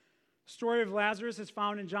Story of Lazarus is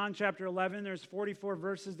found in John chapter 11. There's 44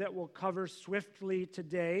 verses that we'll cover swiftly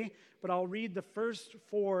today, but I'll read the first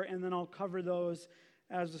 4 and then I'll cover those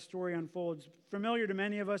as the story unfolds. Familiar to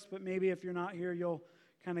many of us, but maybe if you're not here, you'll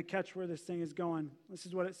kind of catch where this thing is going. This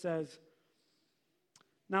is what it says.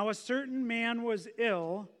 Now a certain man was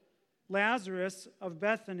ill, Lazarus of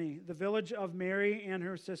Bethany, the village of Mary and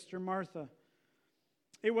her sister Martha.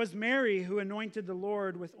 It was Mary who anointed the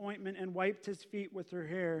Lord with ointment and wiped his feet with her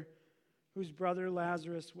hair, whose brother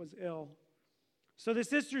Lazarus was ill. So the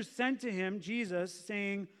sisters sent to him, Jesus,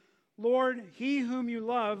 saying, Lord, he whom you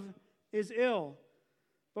love is ill.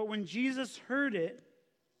 But when Jesus heard it,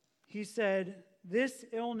 he said, this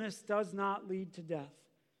illness does not lead to death.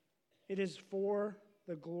 It is for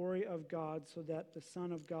the glory of God, so that the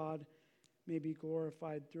Son of God may be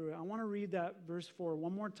glorified through it. I want to read that verse 4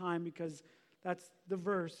 one more time because that's the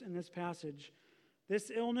verse in this passage. This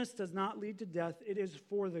illness does not lead to death. It is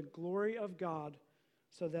for the glory of God,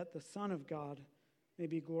 so that the Son of God may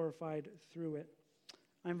be glorified through it.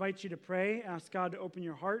 I invite you to pray. Ask God to open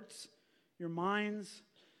your hearts, your minds,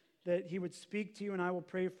 that he would speak to you, and I will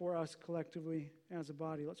pray for us collectively as a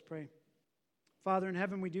body. Let's pray. Father in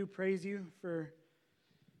heaven, we do praise you for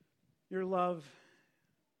your love.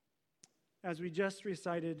 As we just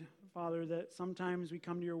recited, Father, that sometimes we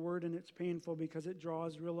come to your word and it's painful because it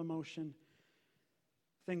draws real emotion.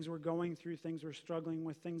 Things we're going through, things we're struggling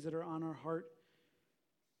with, things that are on our heart.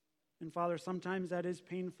 And Father, sometimes that is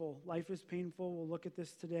painful. Life is painful. We'll look at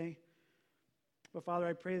this today. But Father,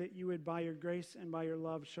 I pray that you would, by your grace and by your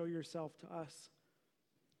love, show yourself to us.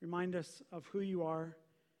 Remind us of who you are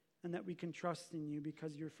and that we can trust in you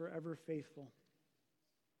because you're forever faithful.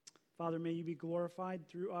 Father, may you be glorified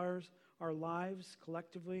through our lives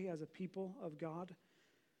collectively as a people of God.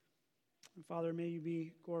 And Father, may you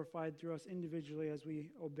be glorified through us individually as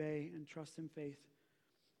we obey and trust in faith.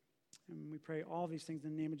 And we pray all these things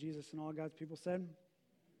in the name of Jesus, and all God's people said.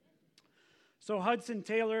 So Hudson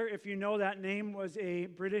Taylor, if you know that name, was a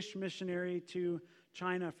British missionary to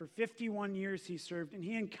China. For 51 years he served, and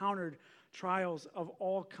he encountered trials of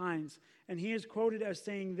all kinds. And he is quoted as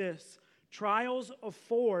saying this: trials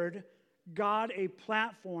afford God a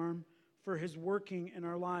platform for his working in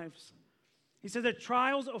our lives. He said that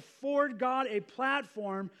trials afford God a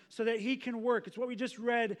platform so that he can work. It's what we just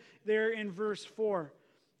read there in verse 4.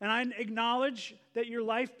 And I acknowledge that your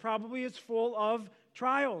life probably is full of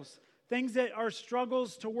trials, things that are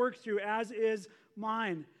struggles to work through, as is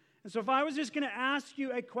mine. And so if I was just going to ask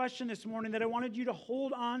you a question this morning that I wanted you to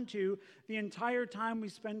hold on to the entire time we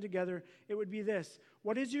spend together, it would be this: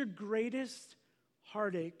 what is your greatest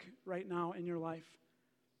heartache right now in your life?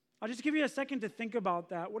 I'll just give you a second to think about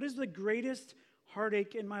that. What is the greatest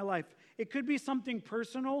heartache in my life? It could be something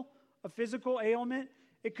personal, a physical ailment.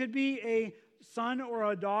 It could be a son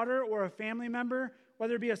or a daughter or a family member,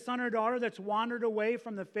 whether it be a son or daughter that's wandered away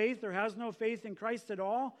from the faith or has no faith in Christ at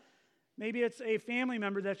all. Maybe it's a family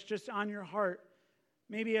member that's just on your heart.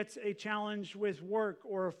 Maybe it's a challenge with work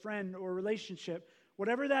or a friend or a relationship.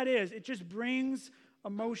 Whatever that is, it just brings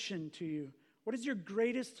emotion to you. What is your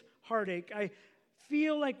greatest heartache? I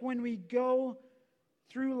feel like when we go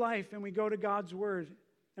through life and we go to God's Word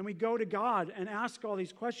and we go to God and ask all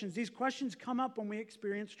these questions come up when we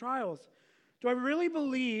experience trials. Do I really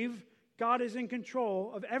believe God is in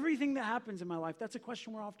control of everything that happens in my life? That's a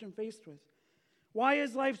question we're often faced with. Why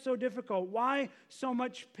is life so difficult? Why so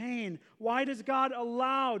much pain? Why does God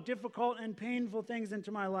allow difficult and painful things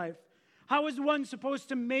into my life? How is one supposed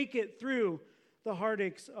to make it through the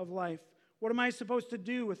heartaches of life? What am I supposed to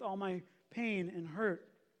do with all my pain and hurt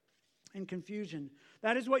and confusion?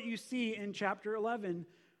 That is what you see in chapter 11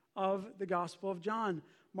 of the Gospel of John.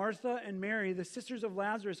 Martha and Mary, the sisters of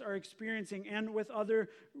Lazarus, are experiencing, and with other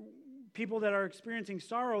people that are experiencing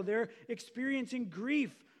sorrow, they're experiencing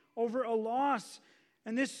grief over a loss.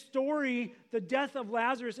 And this story, the death of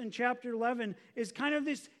Lazarus in chapter 11, is kind of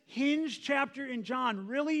this hinge chapter in John,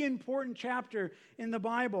 really important chapter in the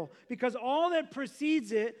Bible, because all that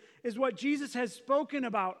precedes it is what Jesus has spoken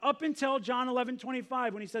about up until John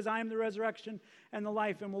 11:25, when he says, I am the resurrection and the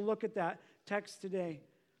life. And we'll look at that text today.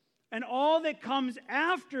 And all that comes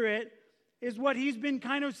after it is what he's been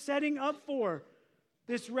kind of setting up for.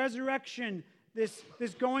 This resurrection, this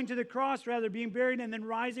going to the cross, rather, being buried and then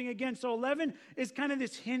rising again. So 11 is kind of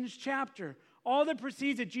this hinge chapter. All that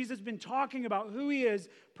precedes it, Jesus has been talking about who he is,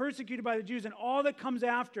 persecuted by the Jews, and all that comes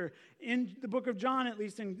after, in the book of John, at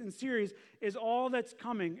least in series, is all that's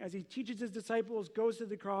coming as he teaches his disciples, goes to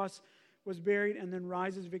the cross, was buried, and then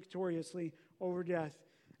rises victoriously over death.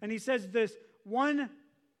 And he says this one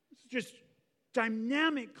just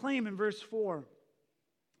dynamic claim in verse 4,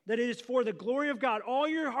 that it is for the glory of God. All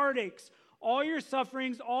your heartaches, all your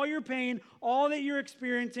sufferings, all your pain, all that you're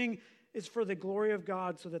experiencing is for the glory of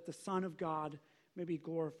God, so that the Son of God may be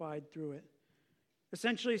glorified through it.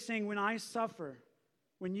 Essentially saying, when I suffer,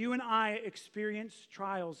 when you and I experience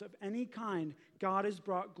trials of any kind, God has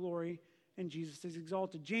brought glory and Jesus is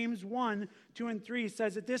exalted. James 1, 2, and 3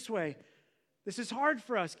 says it this way. This is hard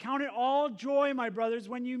for us. Count it all joy, my brothers,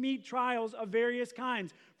 when you meet trials of various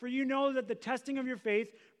kinds. For you know that the testing of your faith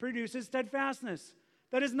produces steadfastness.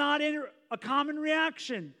 That is not a common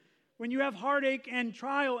reaction. When you have heartache and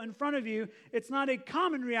trial in front of you, it's not a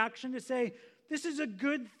common reaction to say, this is a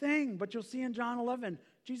good thing. But you'll see in John 11,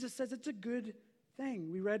 Jesus says it's a good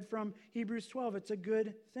thing. We read from Hebrews 12, it's a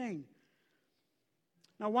good thing.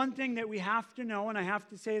 Now, one thing that we have to know, and I have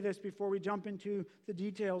to say this before we jump into the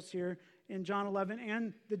details here in John 11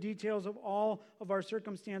 and the details of all of our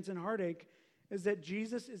circumstance and heartache, is that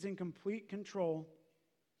Jesus is in complete control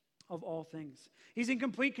of all things. He's in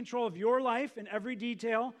complete control of your life in every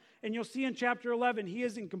detail. And you'll see in chapter 11, he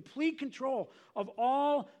is in complete control of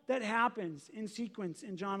all that happens in sequence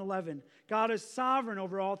in John 11. God is sovereign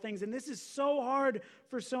over all things. And this is so hard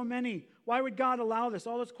for so many. Why would God allow this?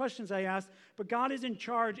 All those questions I asked. But God is in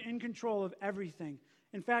charge, in control of everything.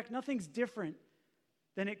 In fact, nothing's different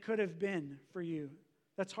than it could have been for you.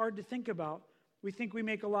 That's hard to think about. We think we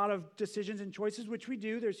make a lot of decisions and choices, which we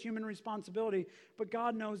do. There's human responsibility, but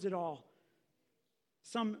God knows it all.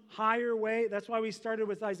 Some higher way, that's why we started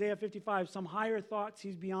with Isaiah 55, some higher thoughts,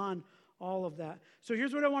 he's beyond all of that. So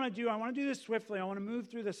here's what I want to do. I want to do this swiftly. I want to move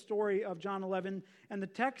through the story of John 11, and the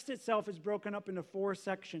text itself is broken up into 4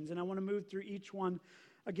 sections, and I want to move through each one,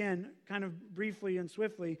 again, kind of briefly and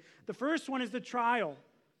swiftly. The first one is the trial.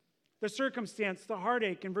 The circumstance, the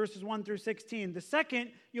heartache in verses 1 through 16. The second,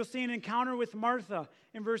 you'll see an encounter with Martha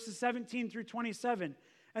in verses 17 through 27.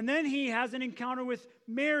 And then he has an encounter with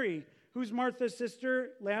Mary, who's Martha's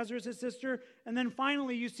sister, Lazarus' sister. And then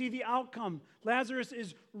finally, you see the outcome. Lazarus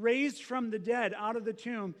is raised from the dead out of the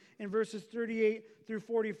tomb in verses 38 through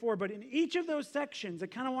 44. But in each of those sections, I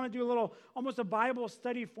kind of want to do a little, almost a Bible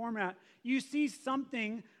study format. You see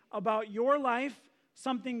something about your life,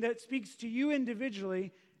 something that speaks to you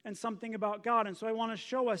individually, and something about God. And so I want to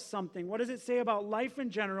show us something. What does it say about life in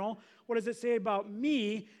general? What does it say about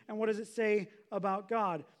me? And what does it say about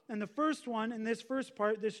God? And the first one, in this first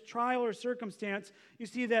part, this trial or circumstance, you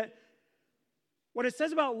see that what it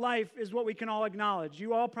says about life is what we can all acknowledge.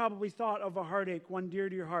 You all probably thought of a heartache, one dear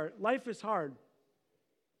to your heart. Life is hard.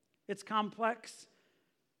 It's complex.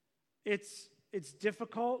 It's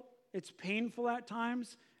difficult. It's painful at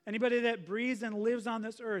times. Anybody that breathes and lives on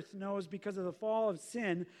this earth knows because of the fall of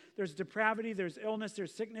sin, there's depravity, there's illness,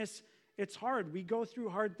 there's sickness. It's hard. We go through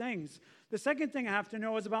hard things. The second thing I have to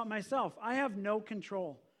know is about myself. I have no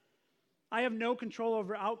control. I have no control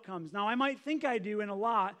over outcomes. Now, I might think I do in a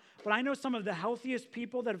lot, but I know some of the healthiest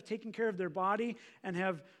people that have taken care of their body and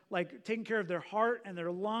have taken care of their heart and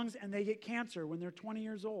their lungs, and they get cancer when they're 20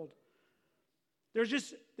 years old. There's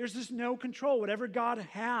just no control, whatever God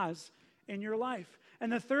has in your life.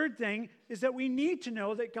 And the third thing is that we need to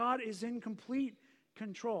know that God is in complete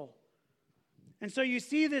control. And so you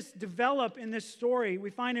see this develop in this story. We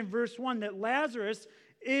find in verse 1 that Lazarus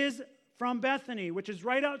is from Bethany, which is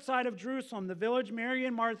right outside of Jerusalem. The village, Mary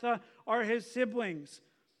and Martha are his siblings.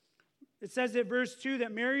 It says in verse 2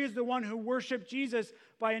 that Mary is the one who worshiped Jesus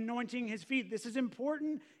by anointing his feet. This is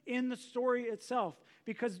important in the story itself,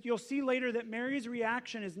 because you'll see later that Mary's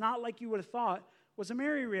reaction is not like you would have thought was a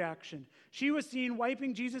Mary reaction. She was seen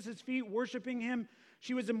wiping Jesus' feet, worshiping him.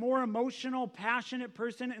 She was a more emotional, passionate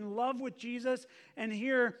person in love with Jesus. And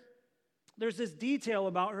here, there's this detail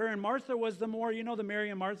about her. And Martha was the more, the Mary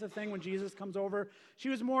and Martha thing when Jesus comes over. She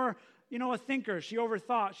was more, a thinker. She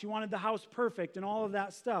overthought. She wanted the house perfect and all of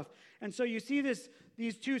that stuff. And so you see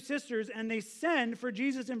these two sisters, and they send for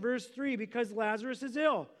Jesus in verse 3 because Lazarus is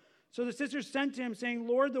ill. So the sisters sent to him saying,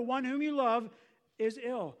 Lord, the one whom you love is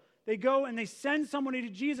ill. They go and they send somebody to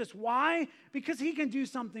Jesus. Why? Because he can do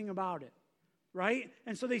something about it, right?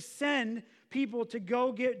 And so they send people to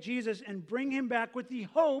go get Jesus and bring him back with the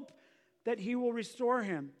hope that he will restore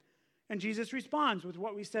him. And Jesus responds with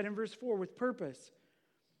what we said in verse 4, with purpose.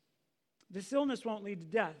 This illness won't lead to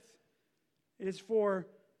death. It is for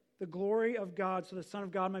the glory of God, so the Son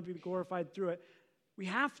of God might be glorified through it. We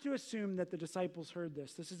have to assume that the disciples heard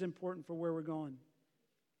this. This is important for where we're going.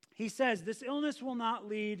 He says, this illness will not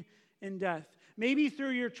lead in death. Maybe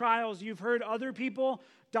through your trials, you've heard other people,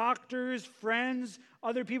 doctors, friends,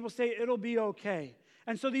 other people say, it'll be okay.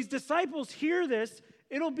 And so these disciples hear this,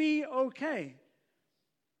 it'll be okay.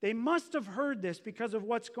 They must have heard this because of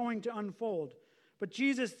what's going to unfold. But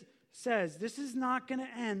Jesus says, this is not going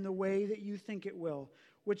to end the way that you think it will,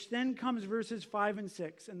 which then comes verses 5 and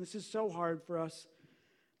 6, and this is so hard for us.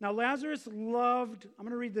 Now Lazarus loved, I'm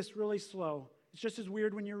going to read this really slow. It's just as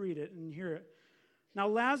weird when you read it and hear it. Now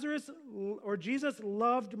Jesus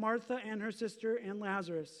loved Martha and her sister and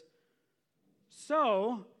Lazarus.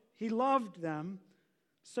 So he loved them.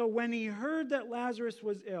 So when he heard that Lazarus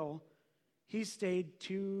was ill, he stayed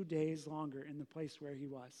 2 days longer in the place where he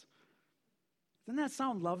was. Doesn't that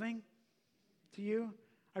sound loving to you?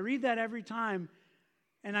 I read that every time,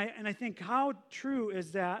 and I think, how true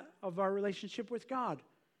is that of our relationship with God?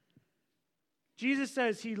 Jesus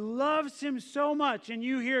says he loves him so much, and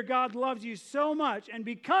you hear God loves you so much, and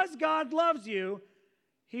because God loves you,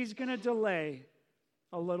 he's going to delay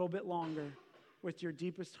a little bit longer with your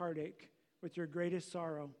deepest heartache, with your greatest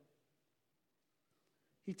sorrow.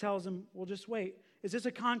 He tells him, well, just wait. Is this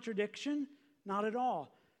a contradiction? Not at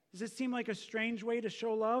all. Does it seem like a strange way to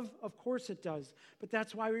show love? Of course it does. But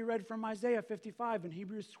that's why we read from Isaiah 55 and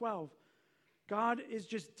Hebrews 12. God is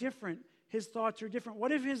just different. His thoughts are different.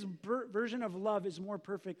 What if his version of love is more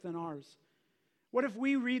perfect than ours? What if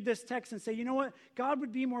we read this text and say, you know what? God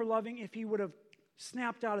would be more loving if he would have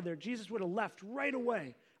snapped out of there. Jesus would have left right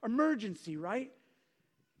away. Emergency, right?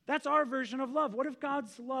 That's our version of love. What if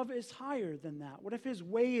God's love is higher than that? What if his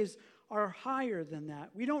ways are higher than that?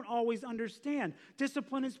 We don't always understand.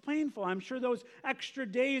 Discipline is painful. I'm sure those extra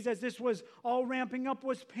days as this was all ramping up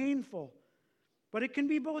was painful. But it can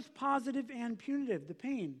be both positive and punitive, the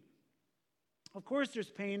pain. Of course, there's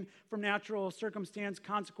pain from natural circumstance,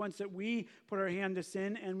 consequence that we put our hand to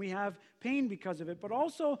sin, and we have pain because of it. But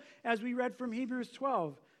also, as we read from Hebrews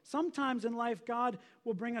 12, sometimes in life, God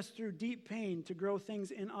will bring us through deep pain to grow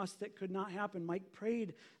things in us that could not happen. Mike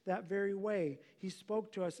prayed that very way. He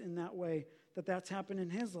spoke to us in that way, that's happened in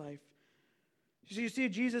his life. So you see,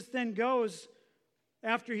 Jesus then goes,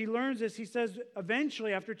 after he learns this, he says,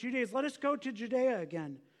 eventually, after 2 days, let us go to Judea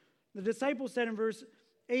again. The disciples said in verse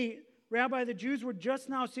 8, Rabbi, the Jews were just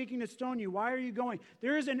now seeking to stone you. Why are you going?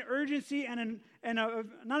 There is an urgency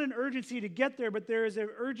not an urgency to get there, but there is an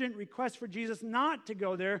urgent request for Jesus not to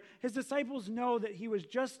go there. His disciples know that he was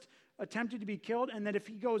just attempted to be killed and that if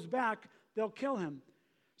he goes back, they'll kill him.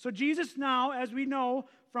 So Jesus now, as we know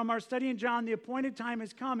from our study in John, the appointed time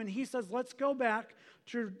has come, and he says, let's go back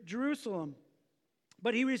to Jerusalem.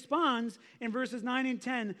 But he responds in verses 9 and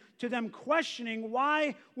 10 to them questioning,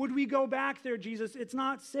 why would we go back there, Jesus? It's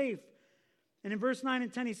not safe. And in verse 9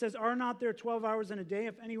 and 10, he says, are not there 12 hours in a day?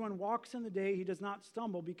 If anyone walks in the day, he does not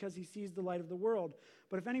stumble because he sees the light of the world.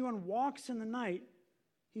 But if anyone walks in the night,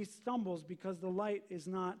 he stumbles because the light is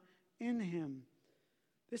not in him.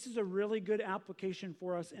 This is a really good application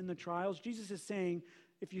for us in the trials. Jesus is saying,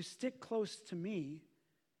 if you stick close to me,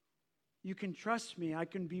 you can trust me. I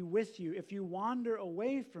can be with you. If you wander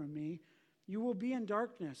away from me, you will be in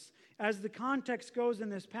darkness. As the context goes in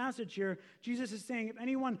this passage here, Jesus is saying, if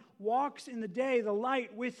anyone walks in the day, the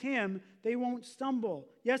light with him, they won't stumble.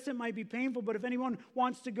 Yes, it might be painful, but if anyone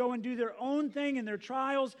wants to go and do their own thing in their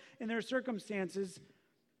trials, in their circumstances,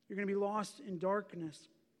 you're going to be lost in darkness.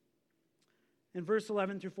 In verse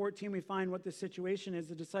 11 through 14, we find what the situation is.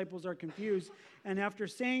 The disciples are confused. And after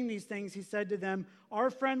saying these things, he said to them, our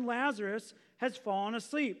friend Lazarus has fallen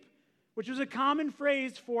asleep, which was a common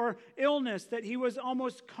phrase for illness, that he was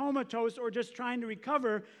almost comatose or just trying to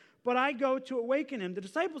recover, but I go to awaken him. The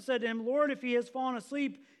disciples said to him, Lord, if he has fallen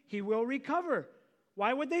asleep, he will recover.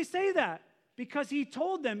 Why would they say that? Because he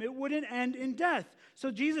told them it wouldn't end in death.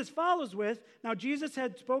 So Jesus follows with, now Jesus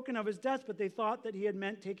had spoken of his death, but they thought that he had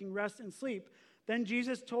meant taking rest and sleep. Then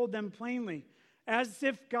Jesus told them plainly, as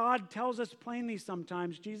if God tells us plainly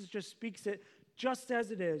sometimes, Jesus just speaks it just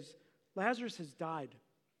as it is. Lazarus has died.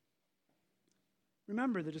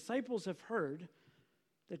 Remember, the disciples have heard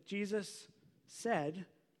that Jesus said,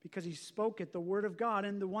 because he spoke it, the word of God,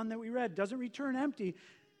 and the one that we read doesn't return empty.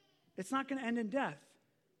 It's not going to end in death.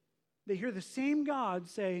 They hear the same God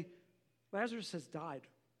say, Lazarus has died.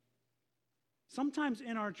 Sometimes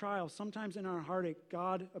in our trials, sometimes in our heartache,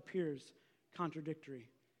 God appears contradictory.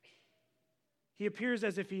 He appears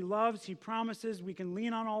as if he loves, he promises, we can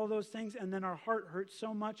lean on all of those things, and then our heart hurts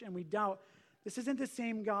so much and we doubt, this isn't the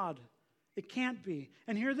same God. It can't be.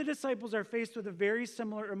 And here the disciples are faced with a very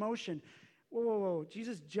similar emotion. Whoa.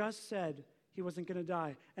 Jesus just said he wasn't going to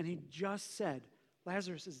die. And he just said,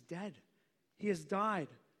 Lazarus is dead. He has died.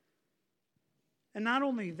 And not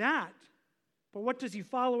only that, but what does he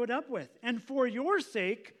follow it up with? And for your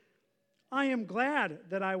sake, I am glad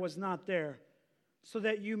that I was not there, so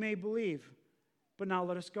that you may believe. But now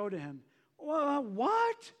let us go to him.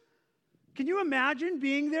 What? Can you imagine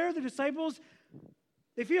being there? The disciples,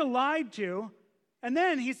 they feel lied to. And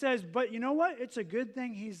then he says, but you know what? It's a good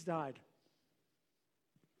thing he's died.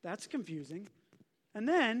 That's confusing. And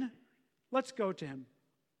then, let's go to him.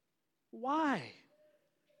 Why?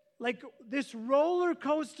 Like this roller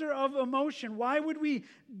coaster of emotion. Why would we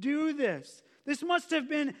do this? This must have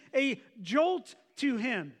been a jolt to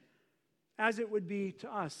him, as it would be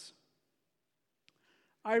to us.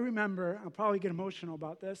 I remember, I'll probably get emotional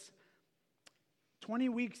about this, 20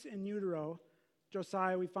 weeks in utero,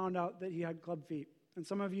 Josiah, we found out that he had club feet. And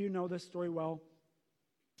some of you know this story well.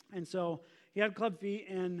 And so he had club feet,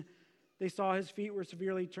 and they saw his feet were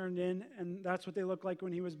severely turned in, and that's what they looked like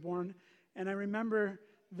when he was born. And I remember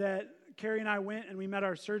that Carrie and I went and we met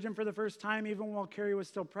our surgeon for the first time, even while Carrie was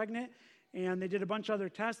still pregnant. And they did a bunch of other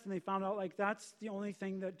tests, and they found out, like, that's the only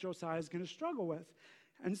thing that Josiah is going to struggle with.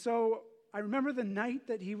 And so I remember the night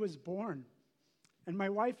that he was born, and my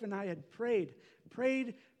wife and I had prayed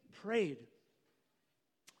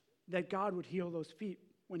that God would heal those feet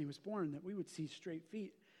when he was born, that we would see straight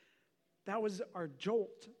feet. That was our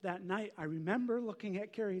jolt that night. I remember looking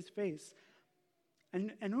at Carrie's face,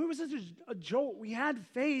 and it was such a jolt. We had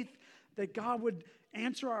faith that God would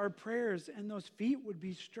answer our prayers and those feet would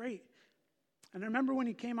be straight. And I remember when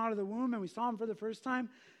he came out of the womb and we saw him for the first time,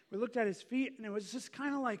 we looked at his feet, and it was just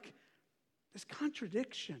kind of like this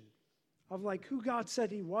contradiction of like who God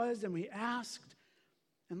said he was, and we asked,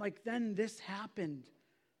 and like then this happened.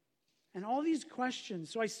 And all these questions.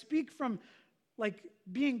 So I speak from like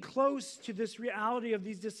being close to this reality of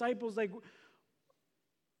these disciples, like,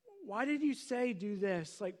 why did you say do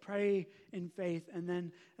this? Like pray in faith, and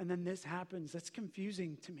then this happens. That's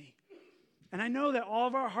confusing to me. And I know that all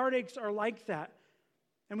of our heartaches are like that.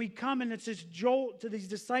 And we come and it's this jolt to these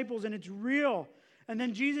disciples, and it's real. And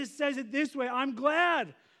then Jesus says it this way, I'm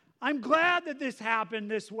glad that this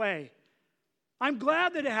happened this way. I'm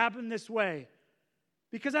glad that it happened this way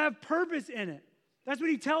because I have purpose in it. That's what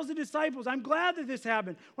he tells the disciples. I'm glad that this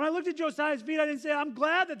happened. When I looked at Josiah's feet, I didn't say, I'm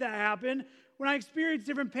glad that happened. When I experienced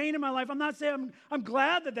different pain in my life, I'm not saying I'm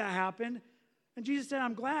glad that happened. And Jesus said,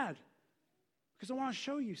 I'm glad because I want to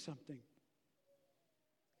show you something.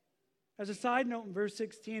 As a side note in verse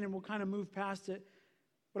 16, and we'll kind of move past it,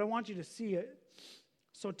 but I want you to see it.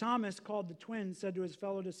 So Thomas, called the twin, said to his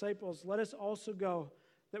fellow disciples, let us also go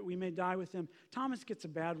that we may die with him. Thomas gets a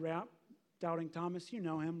bad rap, doubting Thomas. You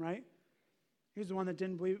know him, right? He's the one that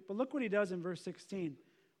didn't believe. But look what he does in verse 16.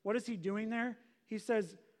 What is he doing there? He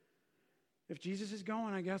says, if Jesus is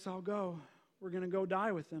going, I guess I'll go. We're going to go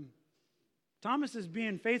die with him. Thomas is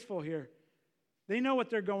being faithful here. They know what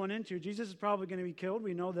they're going into. Jesus is probably going to be killed.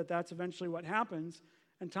 We know that that's eventually what happens.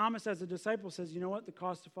 And Thomas, as a disciple, says, you know what? The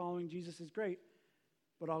cost of following Jesus is great,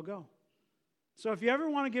 but I'll go. So if you ever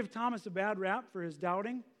want to give Thomas a bad rap for his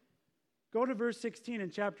doubting, go to verse 16 in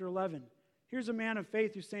chapter 11. Here's a man of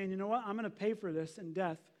faith who's saying, you know what? I'm going to pay for this in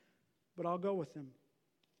death, but I'll go with him.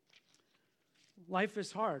 Life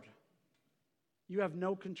is hard. You have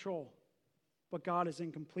no control, but God is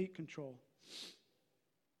in complete control.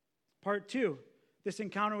 Part 2, this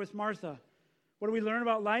encounter with Martha. What do we learn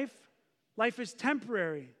about life? Life is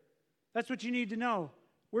temporary. That's what you need to know.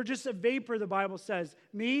 We're just a vapor, the Bible says.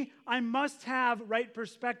 Me, I must have right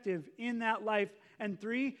perspective in that life. And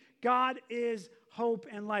 3, God is hope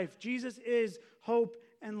and life. Jesus is hope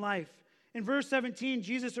and life. In verse 17,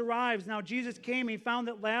 Jesus arrives. Now Jesus came. He found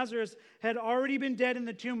that Lazarus had already been dead in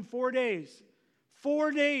the tomb 4 days.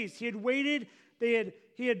 4 days. He had waited. He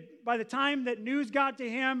had by the time that news got to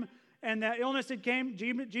him and that illness had came,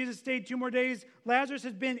 Jesus stayed 2 more days. Lazarus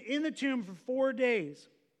had been in the tomb for 4 days.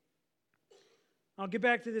 I'll get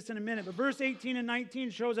back to this in a minute. But verse 18 and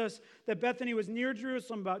 19 shows us that Bethany was near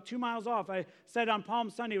Jerusalem, about 2 miles off. I said on Palm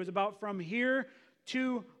Sunday it was about from here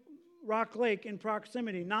to Rock Lake in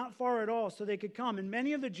proximity, not far at all, so they could come. And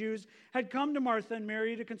many of the Jews had come to Martha and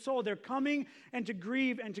Mary to console. They're coming and to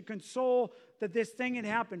grieve and to console that this thing had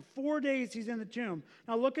happened. 4 days he's in the tomb.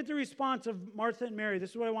 Now look at the response of Martha and Mary.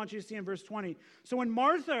 This is what I want you to see in verse 20. So when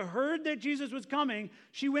Martha heard that Jesus was coming,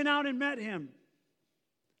 she went out and met him.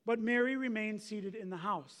 But Mary remained seated in the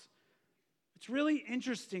house. It's really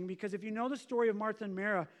interesting because if you know the story of Martha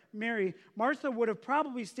and Mary, Martha would have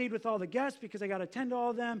probably stayed with all the guests because I got to tend to all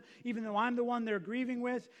of them, even though I'm the one they're grieving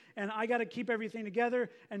with, and I got to keep everything together,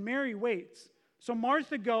 and Mary waits. So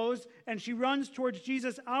Martha goes, and she runs towards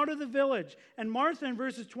Jesus out of the village. And Martha, in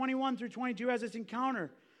verses 21 through 22, has this encounter.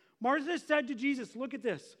 Martha said to Jesus, look at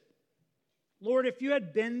this. Lord, if you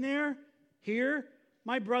had been here,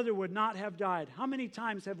 my brother would not have died. How many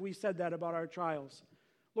times have we said that about our trials?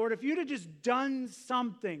 Lord, if you'd have just done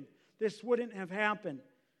something, this wouldn't have happened.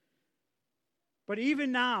 But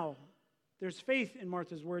even now, There's faith in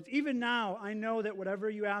Martha's words. Even now, I know that whatever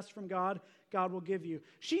you ask from God, God will give you.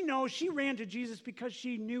 She knows she ran to Jesus because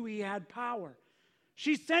she knew he had power.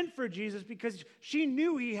 She sent for Jesus because she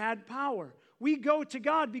knew he had power. We go to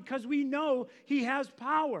God because we know he has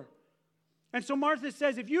power. And so Martha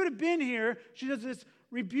says, if you would have been here, she does this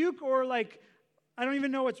rebuke or I don't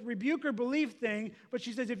even know it's rebuke or belief thing, but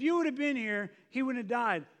she says, if you would have been here, he wouldn't have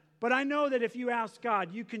died. But I know that if you ask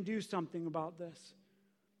God, you can do something about this.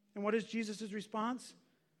 And what is Jesus' response?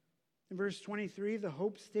 In verse 23, the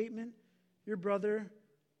hope statement, your brother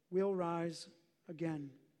will rise again.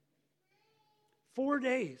 4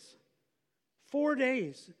 days. 4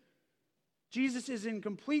 days. Jesus is in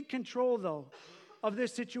complete control, though, of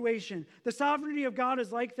this situation. The sovereignty of God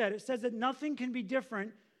is like that. It says that nothing can be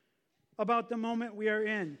different about the moment we are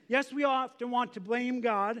in. Yes, we often want to blame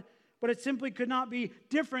God, but it simply could not be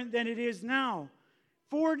different than it is now.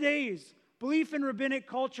 4 days. Belief in rabbinic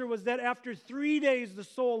culture was that after 3 days, the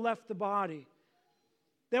soul left the body.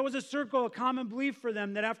 That was a common belief for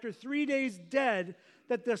them, that after 3 days dead,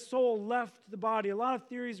 that the soul left the body. A lot of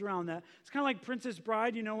theories around that. It's kind of like Princess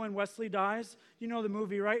Bride, when Wesley dies. You know the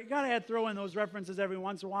movie, right? You got to throw in those references every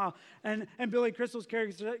once in a while. And Billy Crystal's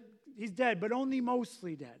character, he's dead, but only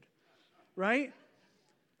mostly dead, right?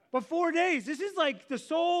 But 4 days, this is like the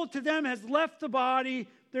soul to them has left the body.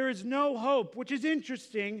 There is no hope, which is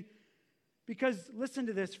interesting because, listen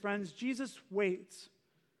to this, friends, Jesus waits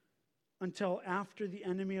until after the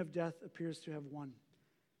enemy of death appears to have won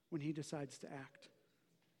when he decides to act.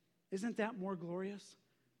 Isn't that more glorious?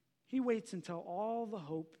 He waits until all the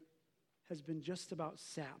hope has been just about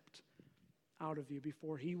sapped out of you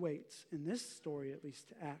before he waits, in this story at least,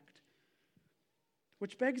 to act.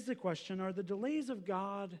 Which begs the question, are the delays of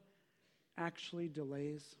God actually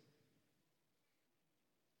delays?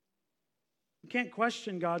 We can't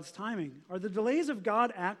question God's timing. Are the delays of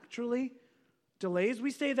God actually delays?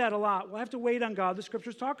 We say that a lot. We'll have to wait on God. The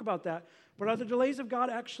scriptures talk about that. But are the delays of God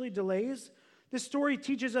actually delays? This story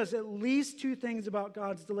teaches us at least two things about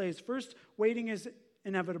God's delays. First, waiting is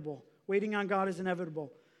inevitable. Waiting on God is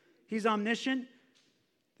inevitable. He's omniscient.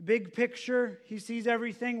 The big picture, he sees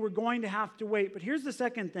everything. We're going to have to wait. But here's the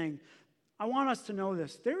second thing. I want us to know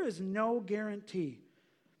this. There is no guarantee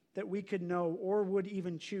that we could know or would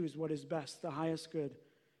even choose what is best, the highest good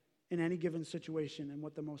in any given situation and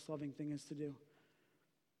what the most loving thing is to do.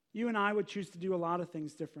 You and I would choose to do a lot of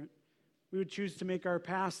things different. We would choose to make our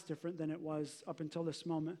past different than it was up until this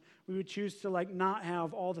moment. We would choose to not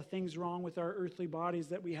have all the things wrong with our earthly bodies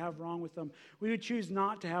that we have wrong with them. We would choose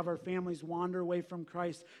not to have our families wander away from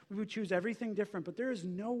Christ. We would choose everything different, but there is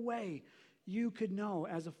no way you could know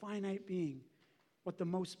as a finite being what the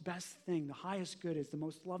most best thing, the highest good is, the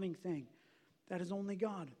most loving thing. That is only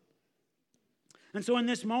God. And so in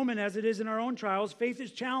this moment, as it is in our own trials, faith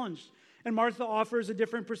is challenged. And Martha offers a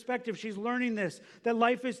different perspective. She's learning this, that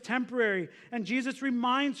life is temporary. And Jesus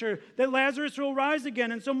reminds her that Lazarus will rise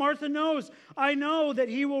again. And so Martha knows, I know that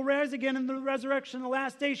he will rise again in the resurrection, the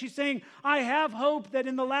last day. She's saying, I have hope that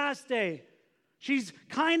in the last day. She's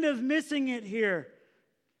kind of missing it here.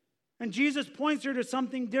 And Jesus points her to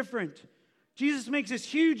something different. Jesus makes this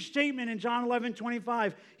huge statement in John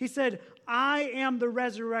 11:25. He said, I am the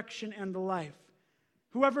resurrection and the life.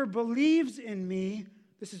 Whoever believes in me,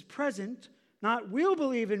 this is present, not will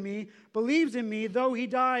believe in me, believes in me, though he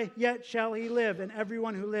die, yet shall he live. And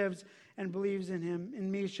everyone who lives and believes in him,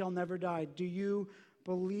 in me, shall never die. Do you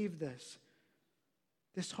believe this?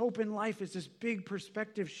 This hope in life is this big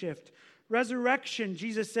perspective shift. Resurrection,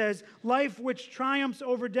 Jesus says, life which triumphs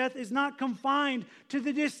over death is not confined to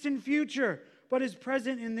the distant future, but is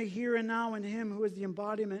present in the here and now in him who is the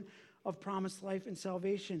embodiment of promised life and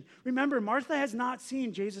salvation. Remember, Martha has not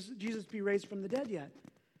seen Jesus be raised from the dead yet.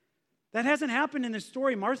 That hasn't happened in this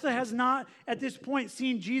story. Martha has not, at this point,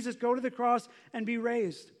 seen Jesus go to the cross and be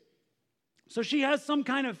raised. So she has some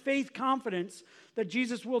kind of faith confidence that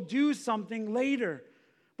Jesus will do something later.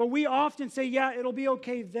 But we often say, yeah, it'll be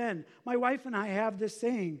okay then. My wife and I have this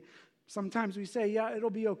saying. Sometimes we say, yeah, it'll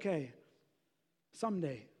be okay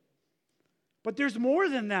someday. But there's more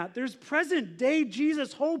than that. There's present day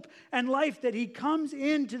Jesus hope and life that he comes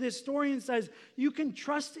into this story and says, you can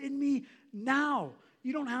trust in me now.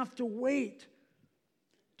 You don't have to wait.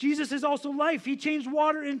 Jesus is also life. He changed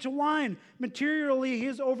water into wine. Materially, he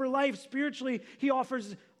is over life. Spiritually, he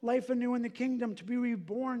offers life anew in the kingdom, to be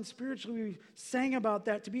reborn spiritually. We sang about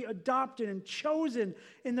that, to be adopted and chosen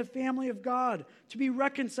in the family of God, to be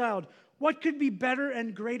reconciled. What could be better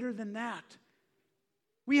and greater than that?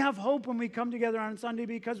 We have hope when we come together on Sunday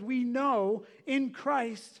because we know in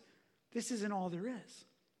Christ this isn't all there is.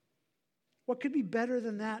 What could be better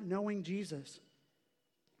than that, knowing Jesus?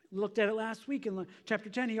 Looked at it last week in chapter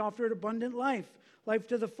 10. He offered abundant life, life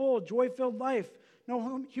to the full, joy-filled life.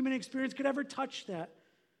 No human experience could ever touch that.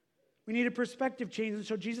 We need a perspective change. And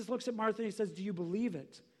so Jesus looks at Martha and he says, do you believe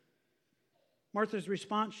it? Martha's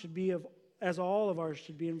response should be as all of ours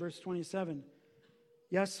should be in verse 27.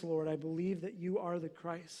 Yes, Lord, I believe that you are the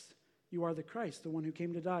Christ. You are the Christ, the one who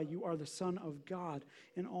came to die. You are the Son of God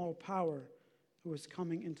in all power who is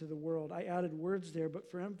coming into the world. I added words there,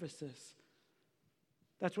 but for emphasis.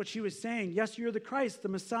 That's what she was saying. Yes, you're the Christ, the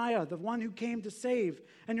Messiah, the one who came to save.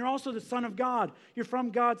 And you're also the Son of God. You're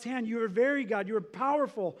from God's hand. You are very God. You are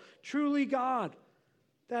powerful, truly God.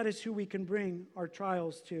 That is who we can bring our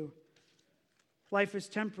trials to. Life is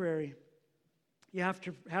temporary. You have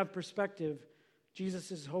to have perspective.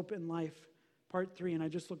 Jesus is hope in life. Part 3, and I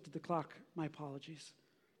just looked at the clock. My apologies.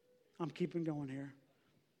 I'm keeping going here.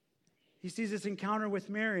 He sees this encounter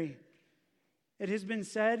with Mary. It has been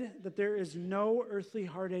said that there is no earthly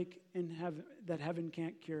heartache in heaven that heaven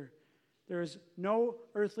can't cure. There is no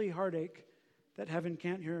earthly heartache that heaven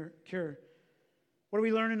can't cure. What do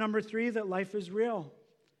we learn in number 3? That life is real.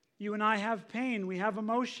 You and I have pain. We have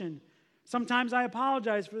emotion. Sometimes I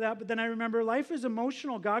apologize for that, but then I remember life is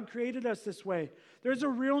emotional. God created us this way. There's a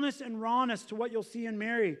realness and rawness to what you'll see in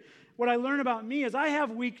Mary. What I learn about me is I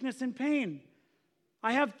have weakness and pain.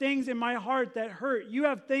 I have things in my heart that hurt. You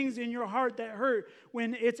have things in your heart that hurt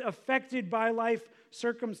when it's affected by life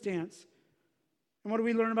circumstance. And what do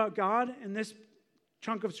we learn about God in this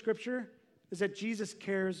chunk of Scripture? Is that Jesus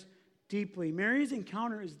cares deeply. Mary's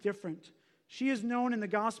encounter is different. She is known in the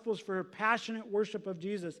Gospels for her passionate worship of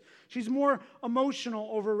Jesus. She's more emotional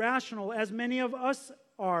over rational, as many of us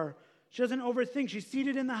are. She doesn't overthink. She's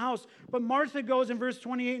seated in the house. But Martha goes in verse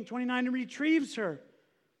 28 and 29 and retrieves her.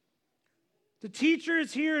 The teacher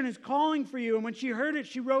is here and is calling for you. And when she heard it,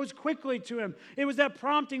 she rose quickly to him. It was that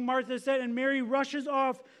prompting, Martha said, and Mary rushes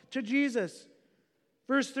off to Jesus.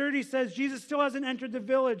 Verse 30 says, Jesus still hasn't entered the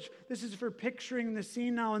village. This is for picturing the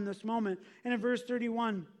scene now in this moment. And in verse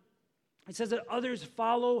 31, it says that others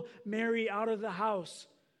follow Mary out of the house,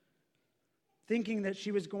 thinking that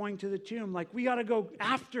she was going to the tomb. Like, we got to go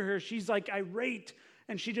after her. She's like irate,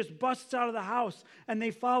 and she just busts out of the house, and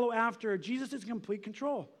they follow after her. Jesus is in complete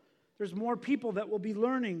control. There's more people that will be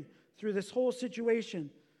learning through this whole situation.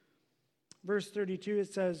 Verse 32,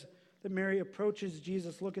 it says that Mary approaches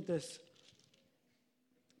Jesus. Look at this.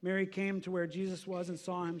 Mary came to where Jesus was and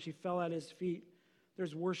saw him. She fell at his feet.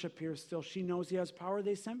 There's worship here still. She knows he has power.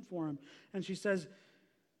 They sent for him. And she says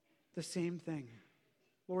the same thing.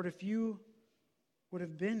 Lord, if you would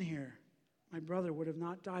have been here, my brother would have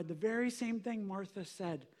not died. The very same thing Martha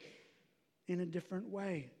said in a different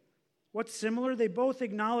way. What's similar? They both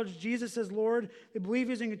acknowledge Jesus as Lord. They believe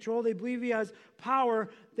he's in control. They believe he has power.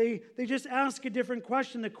 They just ask a different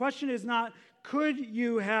question. The question is not, could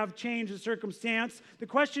you have changed the circumstance? The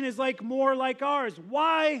question is more like ours.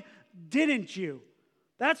 Why didn't you?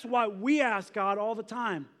 That's what we ask God all the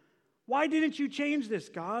time. Why didn't you change this,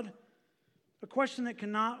 God? A question that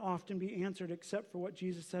cannot often be answered except for what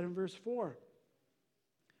Jesus said in verse 4.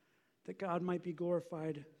 That God might be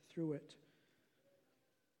glorified through it.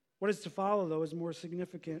 What is to follow, though, is more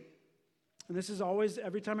significant. And this is always,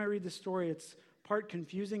 every time I read this story, it's part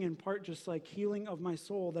confusing and part just like healing of my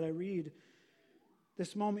soul that I read.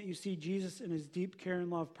 This moment you see Jesus in his deep care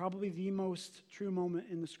and love, probably the most true moment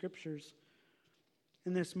in the Scriptures.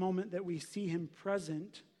 In this moment that we see him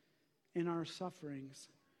present in our sufferings.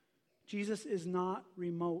 Jesus is not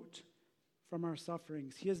remote from our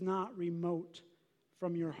sufferings. He is not remote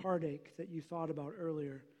from your heartache that you thought about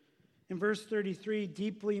earlier. In verse 33,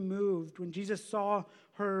 deeply moved, when Jesus saw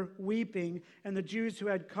her weeping and the Jews who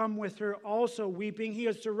had come with her also weeping, he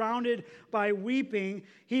is surrounded by weeping.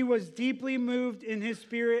 He was deeply moved in his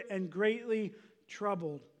spirit and greatly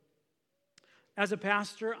troubled. As a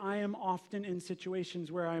pastor, I am often in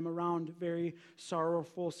situations where I am around very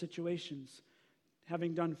sorrowful situations.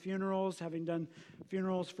 Having done funerals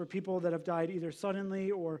for people that have died either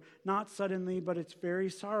suddenly or not suddenly, but it's very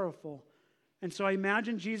sorrowful. And so I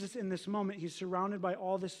imagine Jesus in this moment, he's surrounded by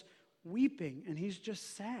all this weeping, and he's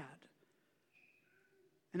just sad.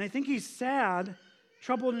 And I think he's sad,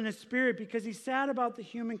 troubled in his spirit, because he's sad about the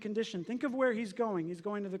human condition. Think of where he's going. He's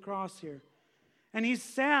going to the cross here. And he's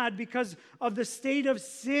sad because of the state of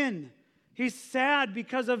sin. He's sad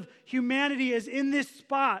because of humanity is in this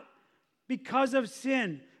spot because of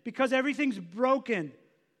sin, because everything's broken.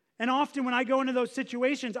 And often when I go into those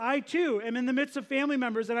situations, I too am in the midst of family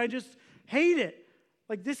members and I just hate it.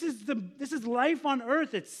 Like this is life on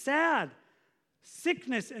earth. It's sad.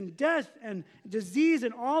 sickness and death and disease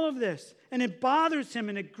and all of this. And it bothers him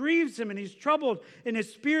and it grieves him and he's troubled in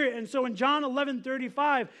his spirit. And so in John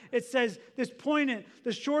 11:35, it says this poignant,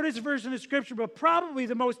 the shortest version of Scripture, but probably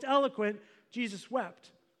the most eloquent, Jesus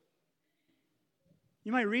wept.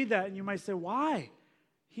 You might read that and you might say, why?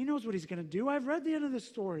 He knows what he's going to do. I've read the end of the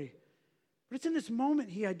story. But it's in this moment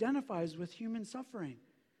he identifies with human suffering.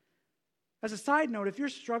 As a side note, if you're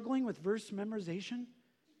struggling with verse memorization,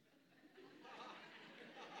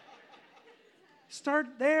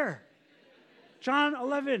 start there. John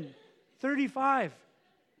 11:35.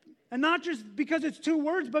 And not just because it's 2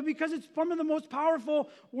 words, but because it's one of the most powerful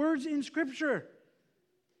words in Scripture.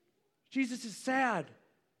 Jesus is sad,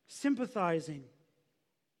 sympathizing,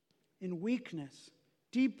 in weakness,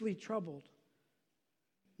 deeply troubled.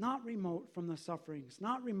 Not remote from the sufferings,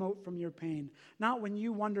 not remote from your pain. Not when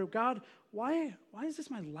you wonder, God, why is this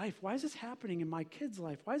my life? Why is this happening in my kid's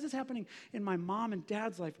life? Why is this happening in my mom and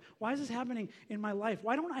dad's life? Why is this happening in my life?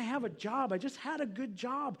 Why don't I have a job? I just had a good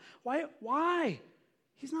job. Why?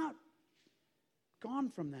 He's not gone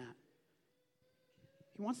from that.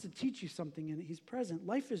 He wants to teach you something and he's present.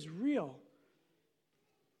 Life is real.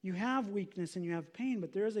 You have weakness and you have pain,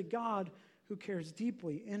 but there is a God who cares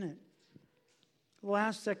deeply in it. The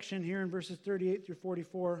last section here in verses 38 through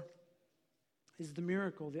 44 is the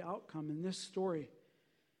miracle, the outcome in this story.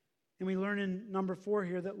 And we learn in number 4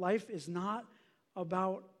 here that life is not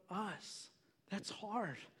about us. That's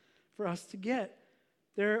hard for us to get.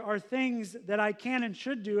 There are things that I can and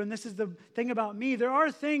should do, and this is the thing about me. There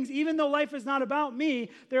are things, even though life is not about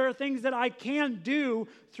me, there are things that I can do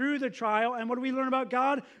through the trial. And what do we learn about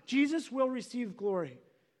God? Jesus will receive glory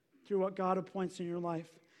through what God appoints in your life.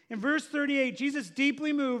 In verse 38, Jesus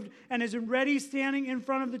deeply moved and is ready standing in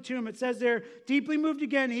front of the tomb. It says there, deeply moved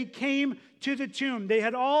again, he came to the tomb. They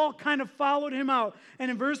had all kind of followed him out.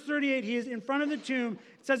 And in verse 38, he is in front of the tomb.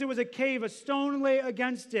 It says it was a cave, a stone lay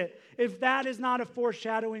against it. If that is not a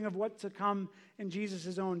foreshadowing of what to come in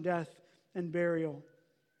Jesus' own death and burial.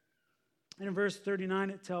 And in verse 39,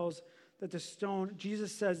 it tells that the stone,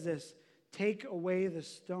 Jesus says this, take away the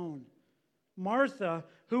stone. Martha,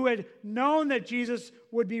 who had known that Jesus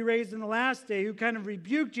would be raised in the last day, who kind of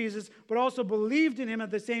rebuked Jesus, but also believed in him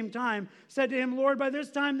at the same time, said to him, Lord, by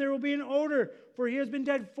this time there will be an odor, for he has been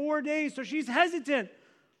dead 4 days. So she's hesitant.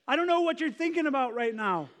 I don't know what you're thinking about right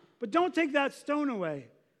now, but don't take that stone away.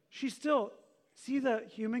 She still, see the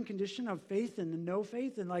human condition of faith and the no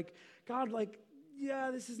faith, and like, God, like,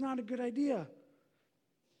 yeah, this is not a good idea.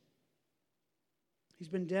 He's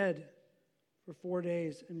been dead for 4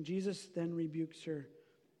 days, and Jesus then rebukes her.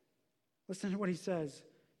 Listen to what he says.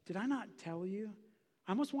 Did I not tell you?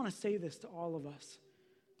 I almost want to say this to all of us.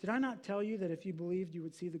 Did I not tell you that if you believed, you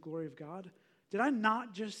would see the glory of God? Did I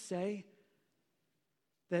not just say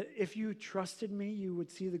that if you trusted me, you would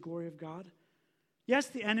see the glory of God? Yes,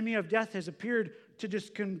 the enemy of death has appeared to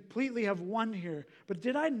just completely have won here. But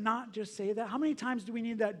did I not just say that? How many times do we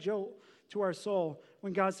need that jolt to our soul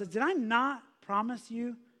when God says, did I not promise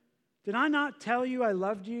you? Did I not tell you I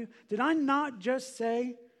loved you? Did I not just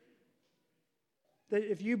say that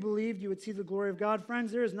if you believed, you would see the glory of God?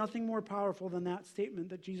 Friends, there is nothing more powerful than that statement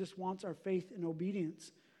that Jesus wants our faith and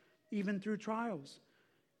obedience, even through trials.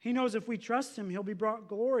 He knows if we trust him, he'll be brought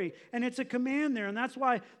glory. And it's a command there, and that's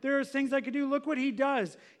why there are things I could do. Look what he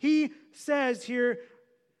does. He says here,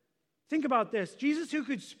 think about this. Jesus, who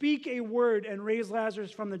could speak a word and raise Lazarus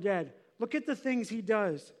from the dead. Look at the things he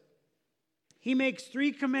does. He makes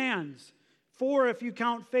 3 commands, 4 if you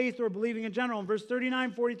count faith or believing in general. In verse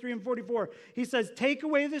 39, 43, and 44, he says, take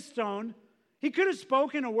away the stone. He could have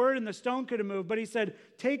spoken a word and the stone could have moved, but he said,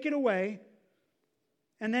 take it away.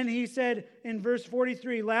 And then he said in verse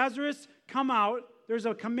 43, Lazarus, come out. There's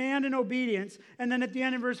a command and obedience. And then at the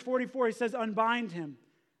end in verse 44, he says, unbind him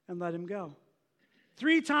and let him go.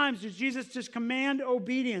 3 times does Jesus just command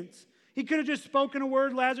obedience. He could have just spoken a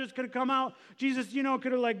word. Lazarus could have come out. Jesus,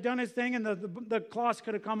 could have like done his thing and the cloth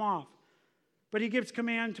could have come off. But he gives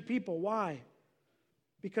command to people. Why?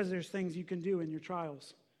 Because there's things you can do in your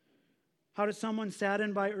trials. How does someone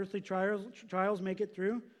saddened by earthly trials make it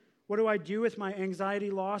through? What do I do with my anxiety,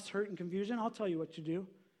 loss, hurt, and confusion? I'll tell you what you do.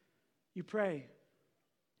 You pray.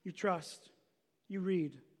 You trust. You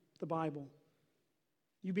read the Bible.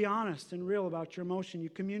 You be honest and real about your emotion. You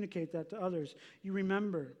communicate that to others. You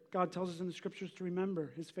remember. God tells us in the Scriptures to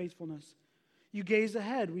remember his faithfulness. You gaze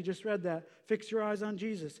ahead. We just read that. Fix your eyes on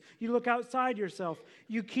Jesus. You look outside yourself.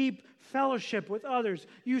 You keep fellowship with others.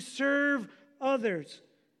 You serve others.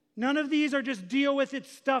 None of these are just deal with it,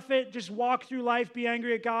 stuff it, just walk through life, be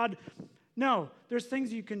angry at God. No, there's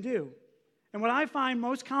things you can do. And what I find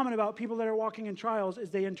most common about people that are walking in trials is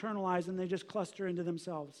they internalize and they just cluster into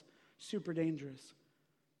themselves. Super dangerous.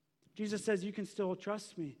 Jesus says, you can still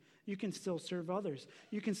trust me. You can still serve others.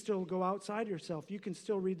 You can still go outside yourself. You can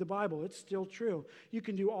still read the Bible. It's still true. You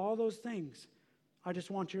can do all those things. I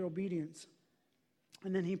just want your obedience.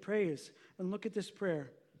 And then he prays. And look at this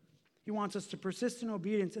prayer. He wants us to persist in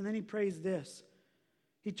obedience. And then he prays this.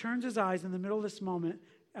 He turns his eyes in the middle of this moment,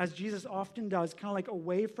 as Jesus often does, kind of like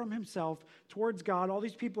away from himself towards God. All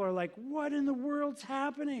these people are like, what in the world's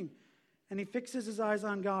happening? And he fixes his eyes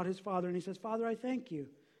on God, his Father, and he says, Father, I thank you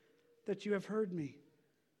that you have heard me.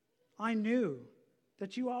 I knew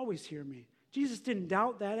that you always hear me. Jesus didn't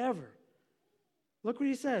doubt that ever. Look what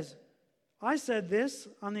he says. I said this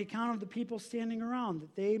on the account of the people standing around,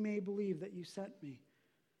 that they may believe that you sent me.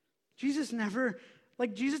 Jesus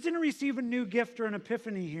didn't receive a new gift or an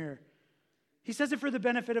epiphany here. He says it for the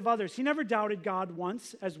benefit of others. He never doubted God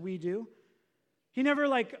once, as we do. He never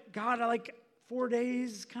God, 4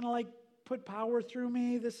 days, kind of put power through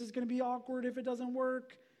me. This is going to be awkward if it doesn't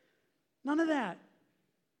work. None of that.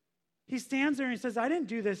 He stands there and he says, I didn't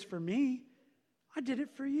do this for me. I did it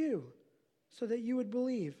for you so that you would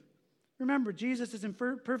believe. Remember, Jesus is in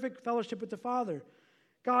perfect fellowship with the Father.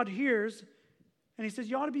 God hears and he says,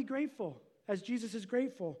 you ought to be grateful as Jesus is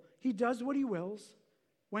grateful. He does what he wills,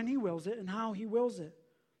 when he wills it, and how he wills it.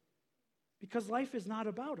 Because life is not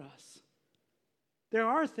about us. There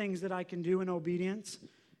are things that I can do in obedience,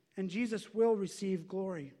 and Jesus will receive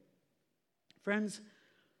glory. Friends,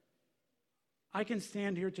 I can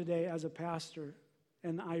stand here today as a pastor,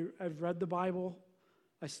 and I've read the Bible,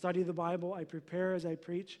 I study the Bible, I prepare as I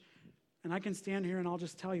preach, and I can stand here and I'll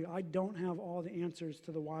just tell you, I don't have all the answers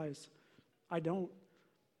to the whys. I don't.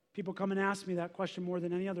 People come and ask me that question more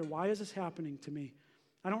than any other. Why is this happening to me?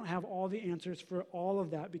 I don't have all the answers for all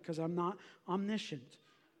of that because I'm not omniscient.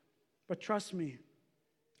 But trust me,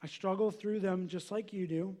 I struggle through them just like you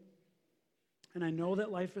do. And I know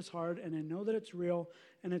that life is hard, and I know that it's real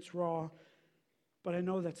and it's raw. But I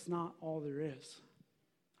know that's not all there is.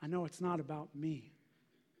 I know it's not about me.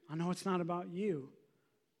 I know it's not about you.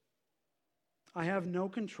 I have no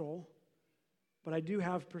control, but I do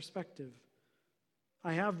have perspective.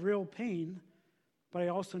 I have real pain, but I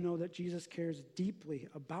also know that Jesus cares deeply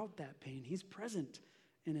about that pain. He's present,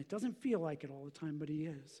 and it doesn't feel like it all the time, but he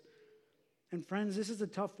is. And friends, this is a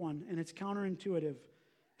tough one, and it's counterintuitive,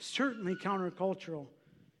 certainly countercultural.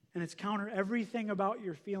 And it's counter everything about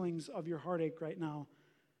your feelings of your heartache right now.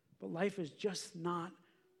 But life is just not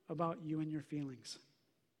about you and your feelings.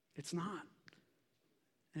 It's not.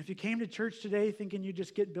 And if you came to church today thinking you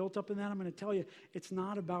just get built up in that, I'm going to tell you, it's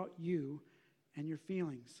not about you and your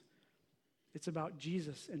feelings. It's about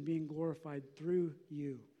Jesus and being glorified through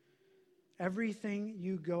you. Everything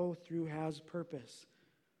you go through has purpose.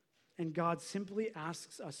 And God simply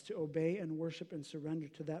asks us to obey and worship and surrender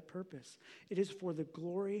to that purpose. It is for the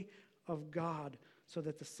glory of God, so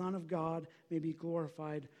that the Son of God may be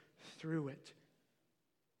glorified through it.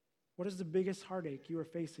 What is the biggest heartache you are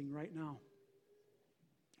facing right now?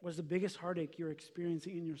 What is the biggest heartache you're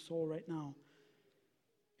experiencing in your soul right now?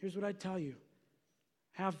 Here's what I tell you.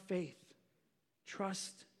 Have faith.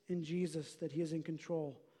 Trust in Jesus that he is in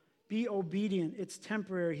control. Be obedient. It's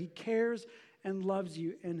temporary. He cares and loves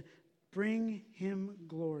you, and bring him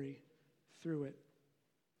glory through it.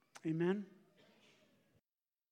 Amen.